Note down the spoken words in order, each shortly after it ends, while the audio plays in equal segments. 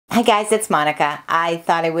Hi guys, it's Monica. I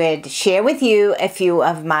thought I would share with you a few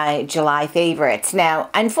of my July favorites. Now,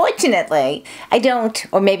 unfortunately, I don't,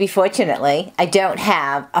 or maybe fortunately, I don't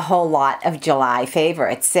have a whole lot of July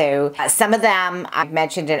favorites. So some of them I've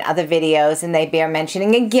mentioned in other videos and they bear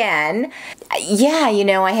mentioning again. Yeah, you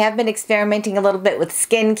know, I have been experimenting a little bit with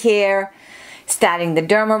skincare, starting the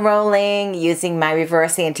derma rolling, using my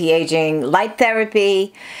reverse anti-aging light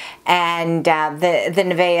therapy, and the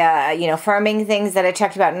Nivea, you know, firming things that I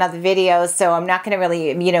talked about in other videos. So I'm not going to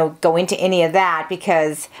really, you know, go into any of that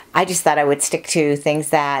because I just thought I would stick to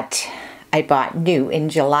things that I bought new in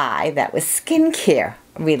July that was skincare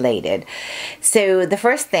related. So the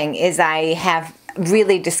first thing is I have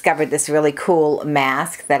really discovered this really cool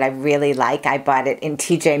mask that I really like. I bought it in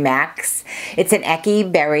TJ Maxx. It's an Ackee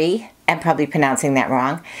Berry, I'm probably pronouncing that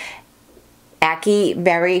wrong, Ackee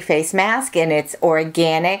Berry face mask, and it's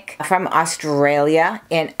organic from Australia,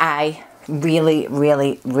 and I really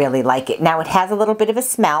like it. Now it has a little bit of a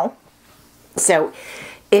smell, so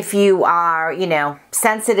if you are, you know,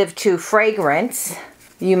 sensitive to fragrance,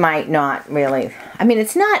 you might not really, I mean,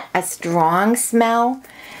 it's not a strong smell,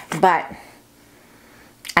 but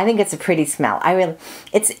I think it's a pretty smell.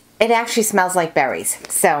 It actually smells like berries.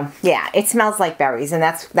 So yeah, it smells like berries, and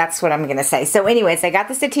that's what I'm gonna say. So anyways, I got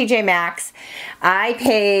this at TJ Maxx. I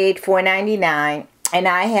paid $4.99, and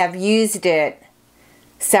I have used it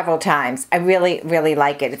several times. I really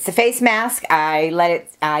like it. It's a face mask.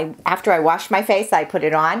 After I wash my face, I put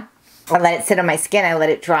it on. I let it sit on my skin, I let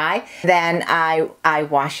it dry, then I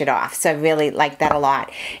wash it off. So I really like that a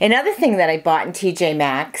lot. Another thing that I bought in TJ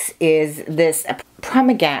Maxx is this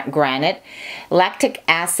pomegranate lactic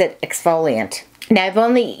acid exfoliant. Now I've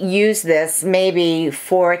only used this maybe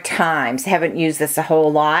 4 times. I haven't used this a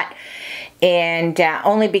whole lot, and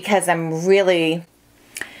only because I'm really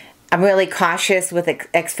cautious with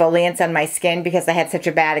exfoliants on my skin because I had such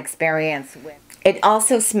a bad experience with. It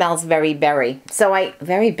also smells very berry. So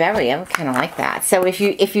very berry, I kind of like that. So if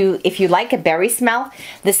you like a berry smell,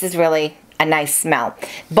 this is really a nice smell.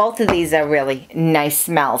 Both of these are really nice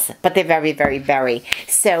smells, but they're very berry.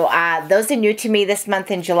 So those are new to me this month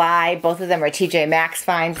in July. Both of them are TJ Maxx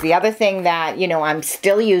finds. The other thing that, you know, I'm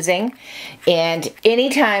still using, and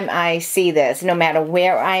anytime I see this, no matter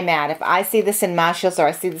where I'm at, if I see this in Marshall's or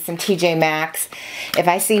I see this in TJ Maxx, if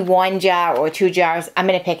I see 1 jar or 2 jars, I'm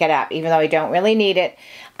going to pick it up. Even though I don't really need it,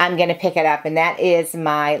 I'm going to pick it up, and that is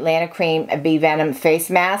my Lana Cream Bee Venom face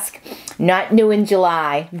mask. Not new in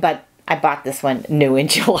July, but I bought this one new in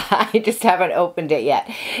July. I just haven't opened it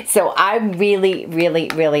yet. So I really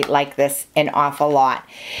like this an awful lot.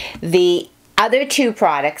 The other 2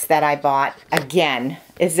 products that I bought, again,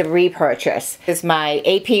 is a repurchase. This is my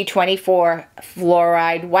AP24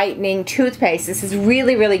 Fluoride Whitening Toothpaste. This is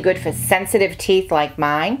really good for sensitive teeth like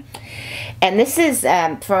mine. And this is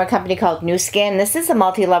from a company called New Skin. This is a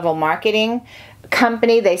multi-level marketing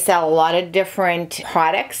company. They sell a lot of different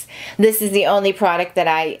products. This is the only product that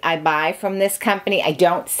I buy from this company. I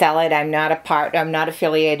don't sell it. I'm not a partner. I'm not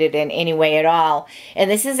affiliated in any way at all.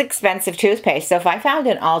 And this is expensive toothpaste. So if I found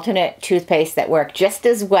an alternate toothpaste that worked just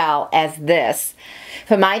as well as this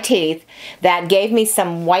for my teeth, that gave me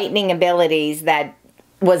some whitening abilities, that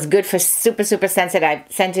was good for super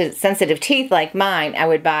sensitive teeth like mine, I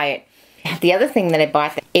would buy it. The other thing that I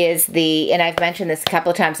bought is and I've mentioned this a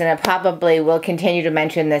couple of times, and I probably will continue to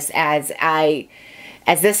mention this as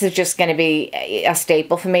this is just going to be a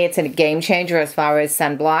staple for me. It's a game changer as far as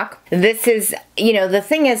sunblock. This is, you know, the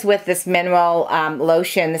thing is with this mineral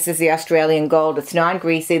lotion, this is the Australian Gold. It's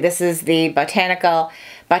non-greasy. This is the Botanical,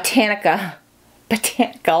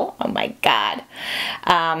 oh my God,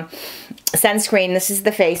 sunscreen. This is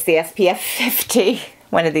the face, the SPF 50.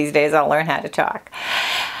 One of these days I'll learn how to talk.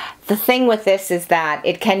 The thing with this is that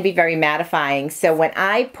it can be very mattifying. So when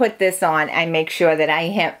I put this on, I make sure that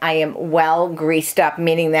I am well greased up,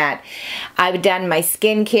 meaning that I've done my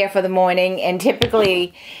skincare for the morning. And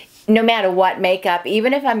typically, no matter what makeup,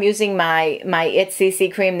 even if I'm using my It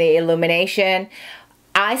CC cream, the Illumination,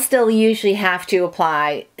 I still usually have to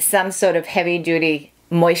apply some sort of heavy duty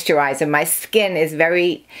moisturizer. My skin is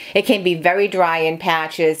it can be very dry in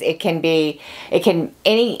patches. Any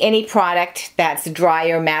product that's dry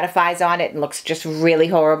or mattifies on it and looks just really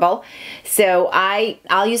horrible. So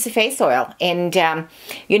I'll use the face oil, and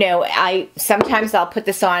you know, sometimes I'll put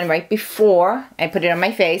this on right before I put it on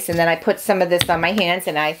my face, and then I put some of this on my hands,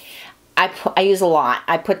 and I use a lot.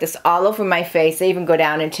 I put this all over my face. I even go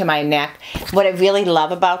down into my neck. What I really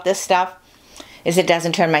love about this stuff is it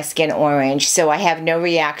doesn't turn my skin orange, so I have no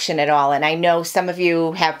reaction at all. And I know some of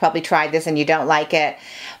you have probably tried this and you don't like it,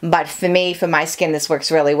 but for me, for my skin, this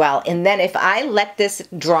works really well. And then if I let this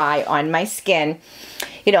dry on my skin,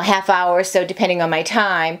 you know, half hour or so depending on my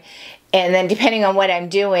time. And then depending on what I'm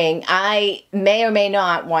doing, I may or may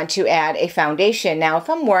not want to add a foundation. Now, if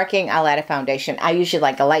I'm working, I'll add a foundation. I usually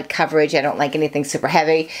like a light coverage. I don't like anything super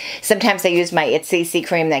heavy. Sometimes I use my CC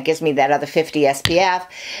cream that gives me that other 50 SPF.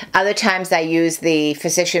 Other times I use the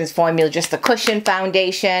Physicians Formula, just the cushion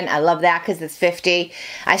foundation. I love that because it's 50.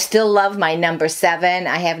 I still love my number 7.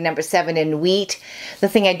 I have number 7 in wheat. The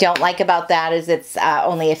thing I don't like about that is it's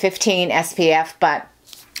only a 15 SPF, but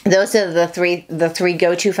those are the three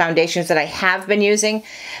go-to foundations that I have been using.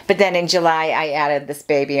 But then in July, I added this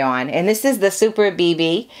baby on. And this is the Super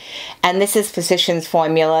BB. And this is Physicians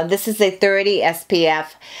Formula. This is a 30 SPF.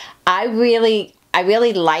 I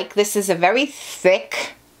really like this. Is a very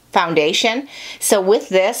thick foundation. So with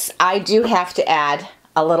this, I do have to add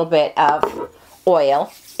a little bit of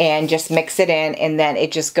oil and just mix it in, and then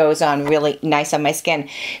it just goes on really nice on my skin.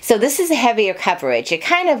 So this is a heavier coverage. It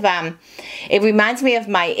kind of, it reminds me of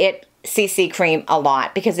my CC cream a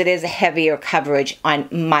lot because it is a heavier coverage on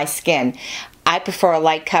my skin. I prefer a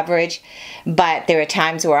light coverage, but there are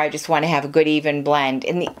times where I just want to have a good even blend.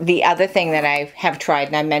 And the other thing that I have tried,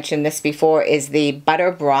 and I mentioned this before, is the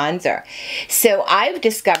butter bronzer. So I've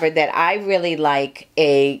discovered that I really like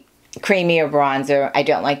a creamier bronzer. I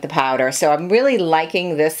don't like the powder, so I'm really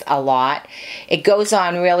liking this a lot. It goes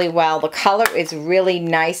on really well. The color is really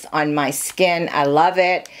nice on my skin. I love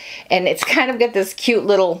it, and it's kind of got this cute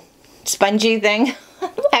little spongy thing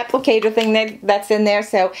applicator thing that's in there.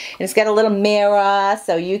 So it's got a little mirror,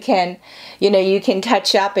 so you can, you know, you can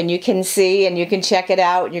touch up and you can see and you can check it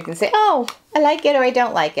out and you can say, oh, I like it or I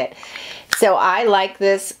don't like it. So I like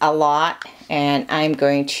this a lot, and I'm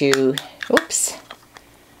going to, oops,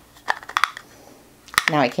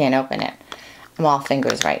 now I can't open it. I'm all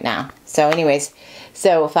fingers right now. So anyways,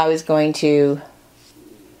 so if I was going to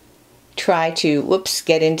try to, whoops,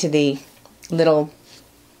 get into the little,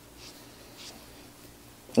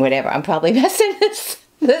 whatever, I'm probably messing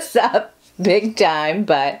this up big time,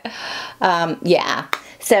 but yeah.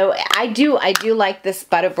 So I do like this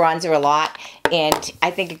butter bronzer a lot, and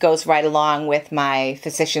I think it goes right along with my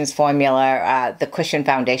Physicians Formula, the cushion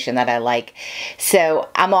foundation that I like. So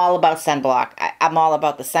I'm all about sunblock. I'm all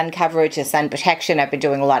about the sun coverage, the sun protection. I've been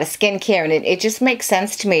doing a lot of skincare, and it just makes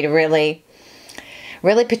sense to me to really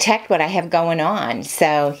protect what I have going on.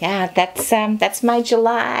 So yeah, that's my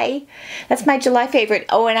July. That's my July favorite.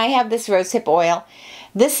 Oh, and I have this rosehip oil.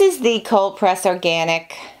 This is the cold press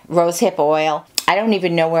organic rosehip oil. I don't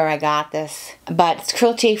even know where I got this, but it's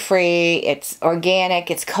cruelty-free, it's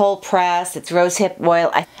organic, it's cold press, it's rosehip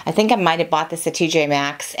oil. I think I might have bought this at TJ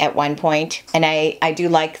Maxx at one point, and I do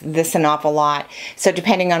like this an awful lot. So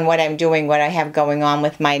depending on what I'm doing, what I have going on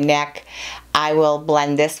with my neck, I will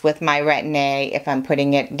blend this with my Retin-A if I'm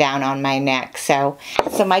putting it down on my neck. So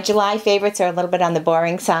my July favorites are a little bit on the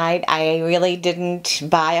boring side. I really didn't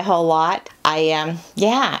buy a whole lot.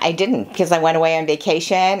 Yeah, I didn't, because I went away on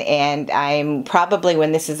vacation, and I'm probably,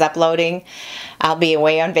 when this is uploading, I'll be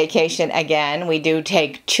away on vacation again. We do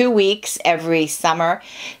take 2 weeks every summer.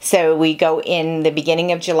 So we go in the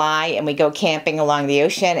beginning of July and we go camping along the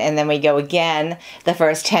ocean, and then we go again the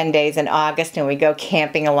first 10 days in August, and we go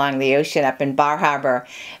camping along the ocean up in Bar Harbor,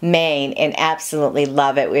 Maine, and absolutely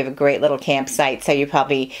love it. We have a great little campsite, so you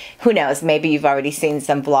probably, who knows, maybe you've already seen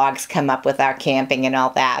some vlogs come up with our camping and all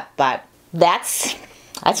that, but that's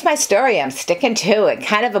my story. I'm sticking to it.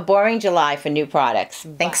 Kind of a boring July for new products.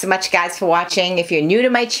 Thanks so much, guys, for watching. If you're new to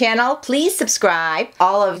my channel, please subscribe.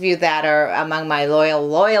 All of you that are among my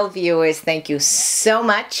loyal viewers, thank you so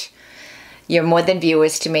much. You're more than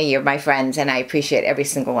viewers to me. You're my friends, and I appreciate every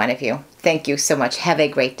single one of you. Thank you so much. Have a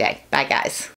great day. Bye, guys.